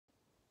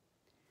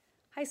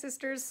Hi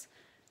sisters,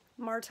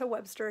 Marta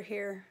Webster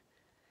here.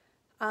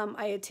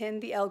 I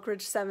attend the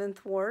Elkridge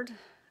 7th Ward,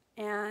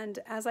 and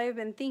as I have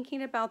been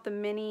thinking about the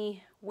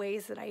many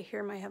ways that I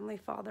hear my Heavenly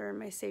Father and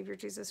my Savior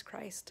Jesus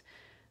Christ,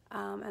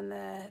 and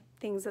the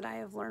things that I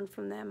have learned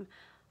from them,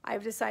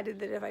 I've decided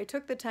that if I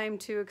took the time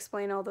to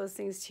explain all those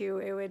things to you,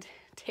 it would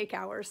take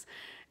hours.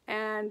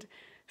 And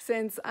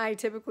since I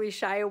typically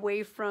shy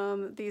away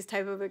from these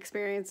type of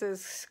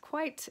experiences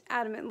quite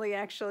adamantly,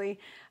 actually,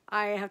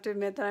 I have to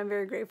admit that I'm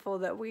very grateful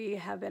that we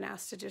have been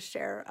asked to just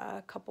share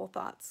a couple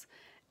thoughts.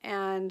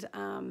 And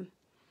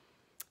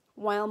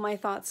while my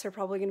thoughts are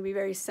probably going to be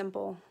very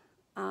simple,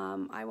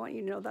 I want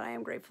you to know that I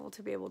am grateful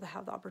to be able to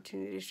have the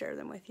opportunity to share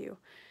them with you.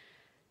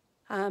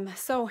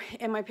 So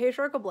in my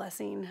patriarchal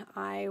blessing,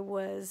 I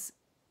was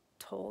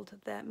told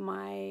that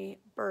my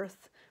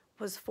birth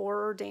was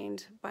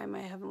foreordained by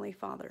my Heavenly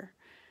Father,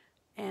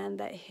 and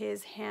that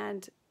His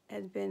hand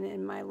had been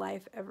in my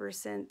life ever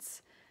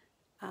since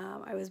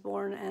I was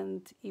born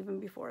and even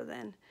before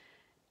then.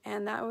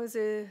 And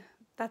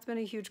that's been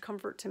a huge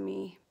comfort to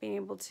me, being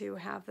able to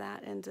have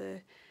that and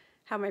to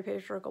have my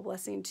patriarchal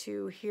blessing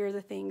to hear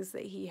the things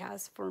that He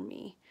has for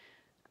me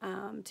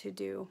to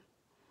do.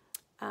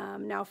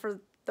 Now, for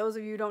those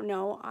of you who don't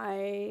know,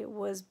 I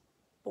was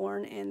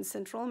born in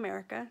Central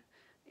America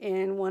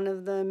in one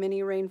of the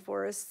many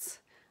rainforests.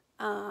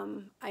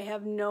 I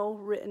have no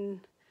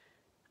written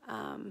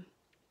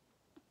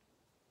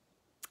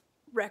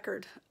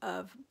record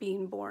of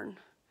being born.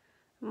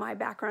 My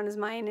background is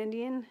Mayan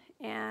Indian,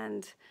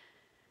 and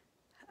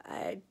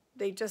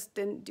they just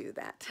didn't do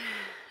that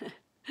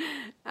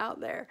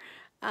out there.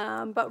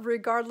 But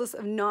regardless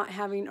of not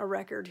having a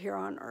record here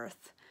on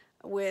Earth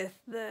with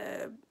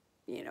the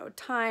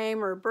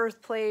time or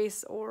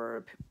birthplace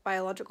or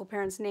biological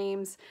parents'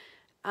 names,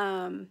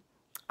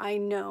 I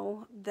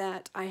know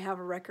that I have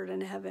a record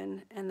in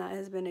heaven, and that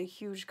has been a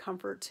huge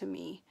comfort to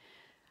me,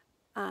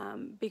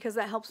 because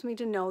that helps me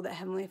to know that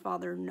Heavenly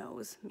Father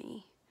knows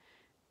me.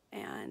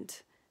 And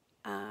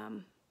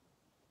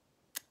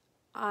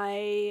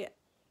I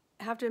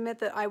have to admit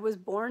that I was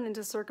born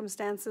into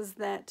circumstances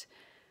that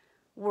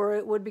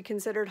would be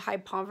considered high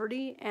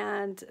poverty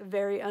and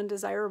very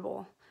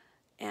undesirable.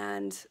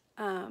 And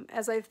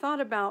as I've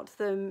thought about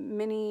the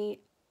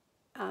many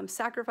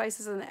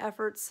sacrifices and the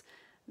efforts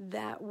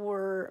that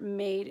were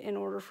made in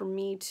order for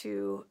me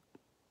to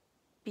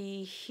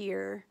be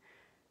here,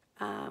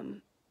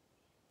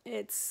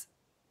 it's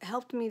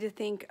helped me to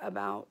think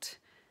about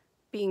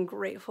being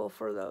grateful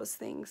for those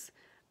things,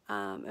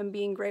 and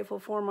being grateful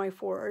for my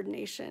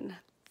foreordination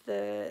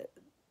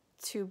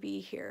to be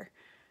here.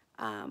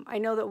 I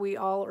know that we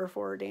all are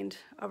foreordained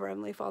of our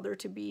Heavenly Father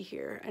to be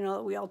here. I know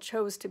that we all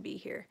chose to be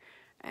here.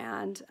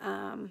 And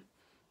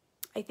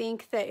I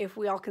think that if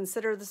we all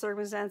consider the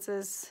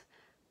circumstances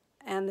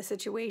and the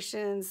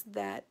situations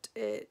that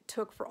it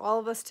took for all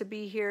of us to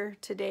be here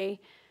today,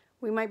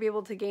 we might be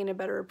able to gain a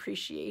better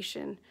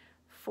appreciation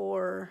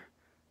for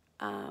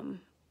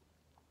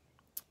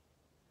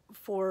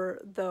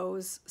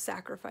those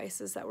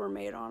sacrifices that were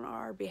made on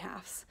our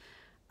behalfs.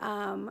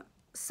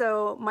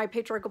 So my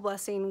patriarchal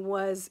blessing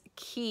was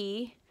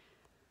key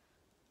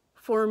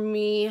for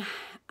me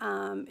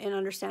in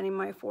understanding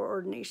my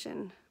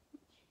foreordination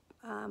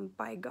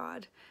by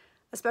God,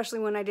 especially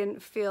when I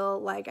didn't feel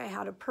like I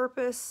had a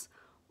purpose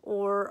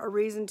or a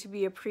reason to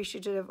be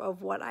appreciative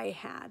of what I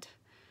had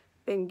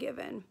been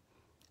given.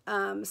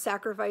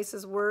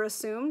 Sacrifices were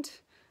assumed,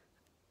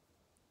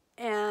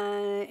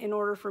 and in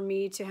order for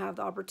me to have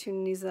the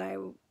opportunities that I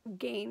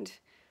gained.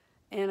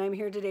 And I'm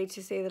here today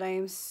to say that I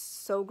am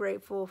so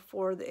grateful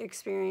for the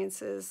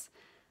experiences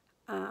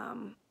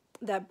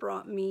that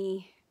brought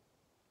me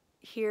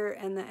here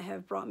and that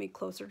have brought me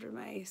closer to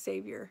my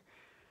Savior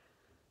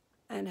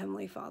and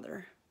Heavenly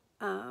Father.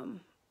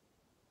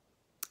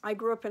 I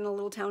grew up in a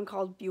little town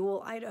called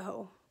Buell,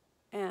 Idaho.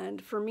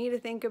 And for me to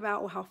think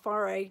about how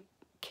far I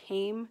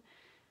came,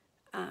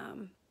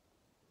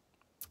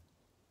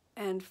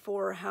 and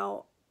for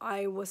how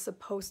I was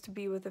supposed to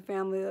be with the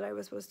family that I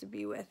was supposed to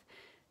be with,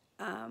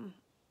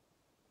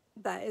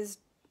 that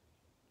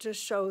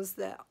just shows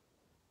that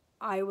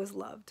I was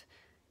loved.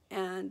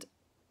 And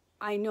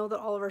I know that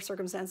all of our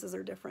circumstances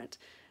are different,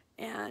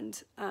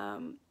 and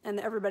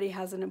everybody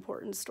has an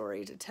important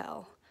story to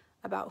tell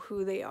about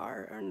who they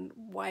are and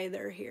why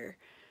they're here.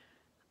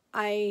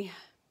 I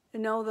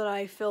know that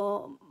I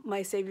feel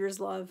my Savior's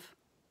love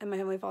and my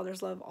Heavenly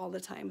Father's love all the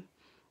time,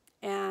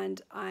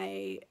 and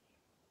I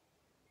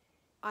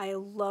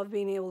love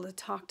being able to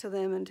talk to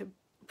them and to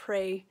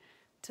pray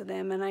to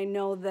them. And I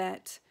know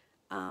that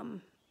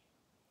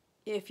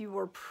if you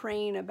were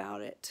praying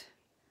about it,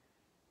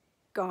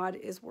 God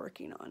is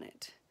working on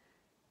it,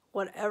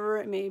 whatever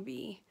it may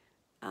be.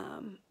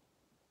 And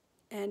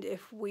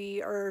if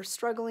we are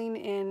struggling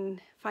in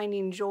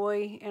finding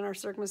joy in our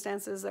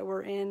circumstances that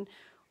we're in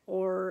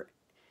or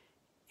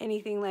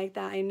anything like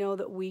that, I know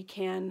that we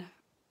can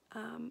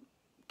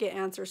get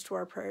answers to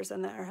our prayers,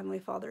 and that our Heavenly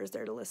Father is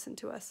there to listen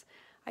to us.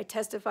 I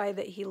testify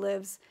that He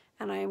lives,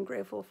 and I am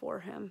grateful for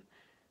Him.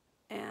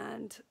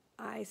 And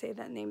I say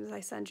that in the name of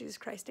thy Son, Jesus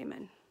Christ.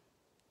 Amen.